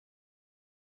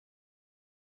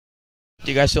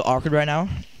Do you guys feel awkward right now?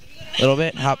 A little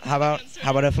bit? How about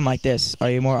if I'm like this? Are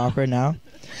you more awkward now?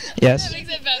 Yes? That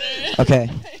makes it better. Okay.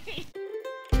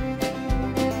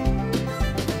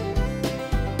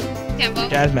 Campo. Your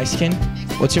dad's Mexican?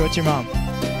 What's your mom?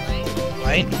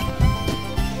 White?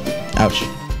 Ouch.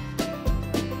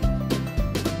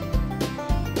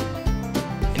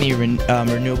 Any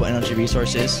renewable energy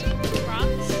resources?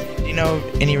 Bronx? Do you know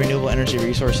any renewable energy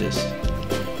resources?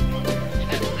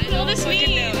 Well, this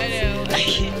means. I know.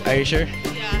 Are you sure?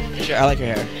 Yeah. You sure? I like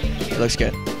your hair. It looks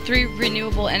good. 3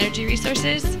 renewable energy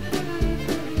resources?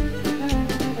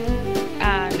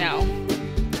 No.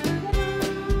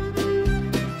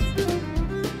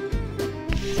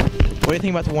 What do you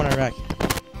think about the war in Iraq?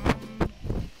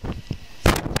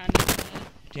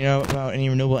 Do you know about any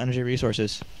renewable energy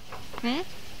resources? Hmm?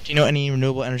 Do you know any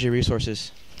renewable energy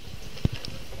resources?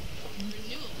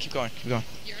 Keep going. Urine?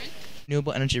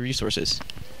 Renewable energy resources.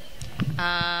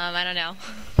 I don't know.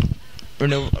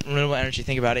 Renewable energy.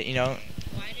 Think about it. You know.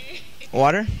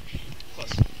 Water?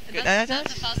 Close. Good. That's a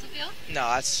fossil fuel? No,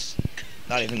 that's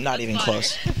not even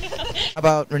close. How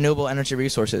about renewable energy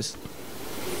resources?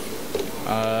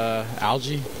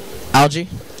 Algae. Algae?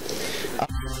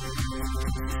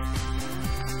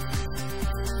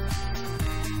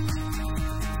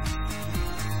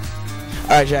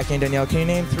 Alright, Jackie and Danielle, can you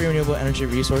name 3 renewable energy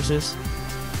resources?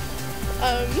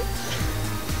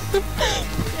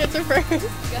 Answer first. Go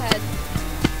ahead.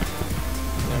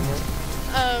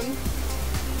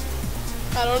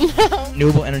 I don't know.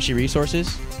 Renewable energy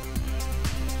resources?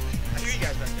 I hear you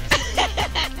guys back there.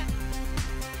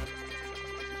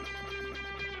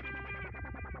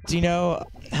 Do you know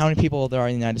how many people there are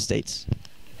in the United States?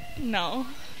 No.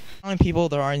 How many people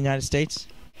there are in the United States?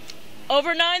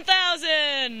 Over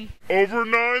 9,000! Over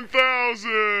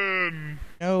 9,000!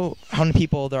 You know how many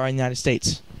people there are in the United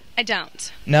States? I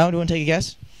don't. No? Do you want to take a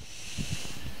guess?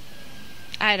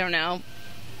 I don't know.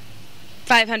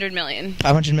 500 million.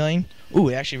 500 million? Ooh,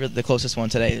 actually, the closest one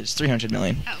today is 300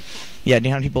 million. Oh, cool. Yeah, do you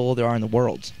know how many people there are in the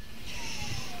world?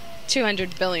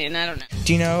 200 billion, I don't know.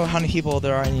 Do you know how many people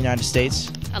there are in the United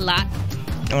States? A lot.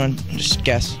 I want to just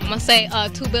guess. I'm gonna say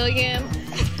 2 billion.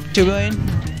 2 billion?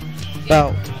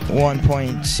 About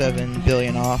 1.7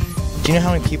 billion off. Do you know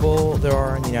how many people there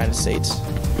are in the United States?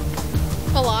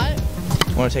 A lot.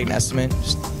 Want to take an estimate?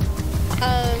 Just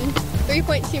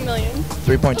 3.2 million.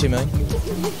 3.2 million?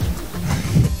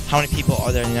 How many people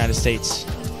are there in the United States?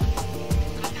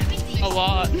 A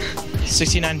lot.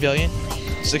 69 billion?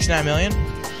 69 million?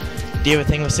 Do you have a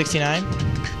thing with 69? Do you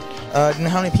know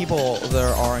how many people there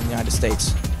are in the United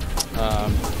States?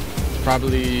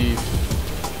 Probably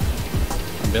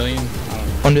 1 billion. I don't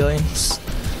know. 1 billion? It's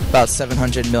about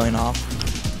 700 million off.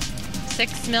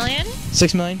 6 million?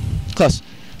 6 million? Close.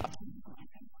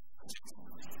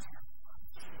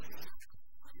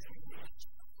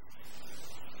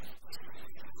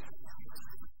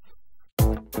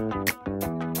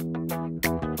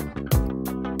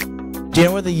 Do you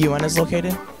know where the UN is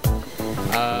located?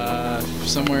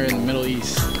 Somewhere in the Middle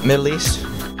East. Middle East?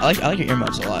 I like your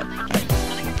earmuffs a lot.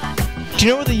 Do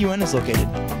you know where the UN is located?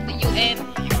 The UN?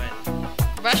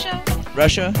 Russia?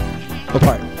 Russia? What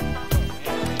part?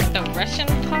 The Russian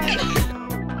part?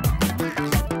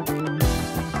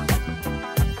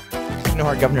 You know who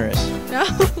our governor is? No.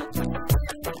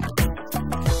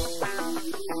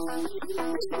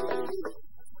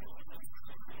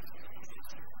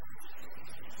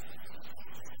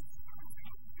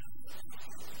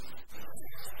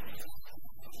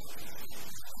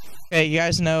 Okay, you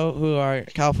guys know who our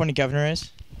California governor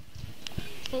is?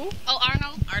 Who? Oh,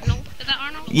 Arnold? Is that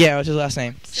Arnold? Yeah, what's his last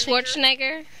name?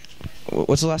 Schwarzenegger.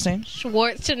 What's his last name?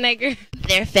 Schwarzenegger.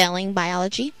 They're failing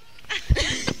biology.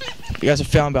 You guys are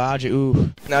failing biology.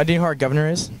 Ooh. Now, do you know who our governor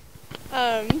is?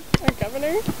 Our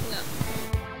governor? No.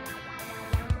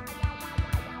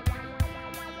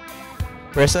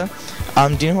 Carissa?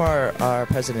 Do you know who our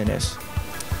president is?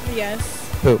 Yes.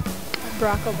 Who?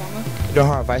 Barack Obama. You know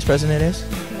who our vice president is?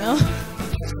 No.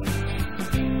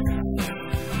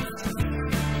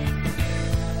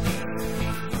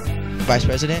 Vice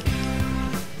president?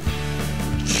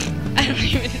 I don't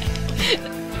even know.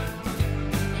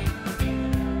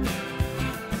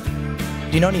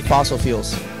 Do you know any fossil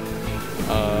fuels?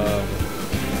 I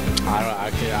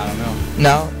don't know.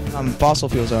 No? Fossil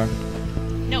fuels are.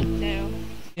 No. You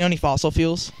know any fossil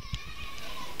fuels?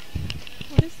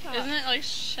 What is that? Isn't it like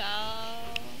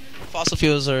Shell? Fossil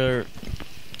fuels are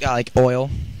like oil.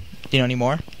 Do you know any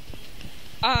more?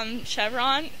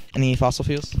 Chevron? Any fossil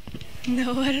fuels?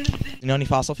 No, I don't know. You know any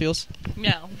fossil fuels?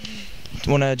 No. Do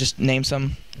you want to just name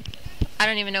some? I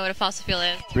don't even know what a fossil fuel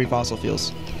is. 3 fossil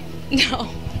fuels. No.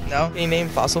 No? Can you name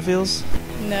fossil fuels?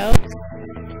 No.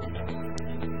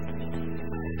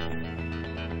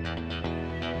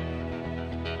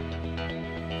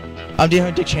 Do you know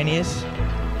who Dick Cheney is? A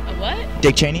what?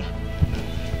 Dick Cheney?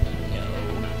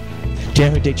 Do you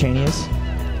know who Dick Cheney is?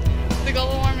 The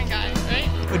global warming guy, right?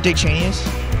 Who Dick Cheney is?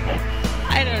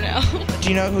 I don't know. Do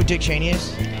you know who Dick Cheney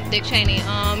is? Dick Cheney.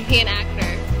 He an actor.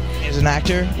 He's an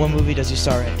actor. What movie does he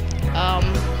star in?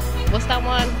 What's that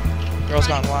one? Girls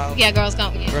Gone Wild? Yeah, Girls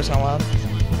Gone. Yeah. Girls Gone Wild?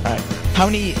 Alright. How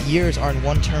many years are in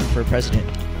one term for president?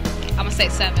 I'm gonna say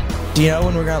 7. Do you know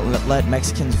when we're gonna let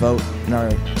Mexicans vote in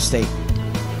our state?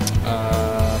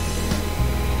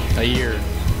 A year.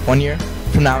 1 year?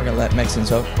 From now we're gonna let Mexicans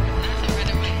vote.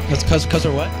 Cause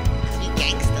we're what? We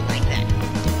gangster like that.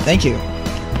 Thank you.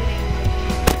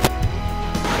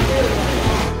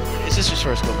 Is this just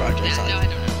for a school project? It's No, not I don't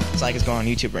know. It's like it's going on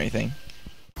YouTube or anything.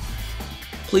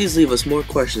 Please leave us more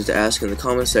questions to ask in the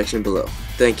comment section below.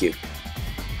 Thank you.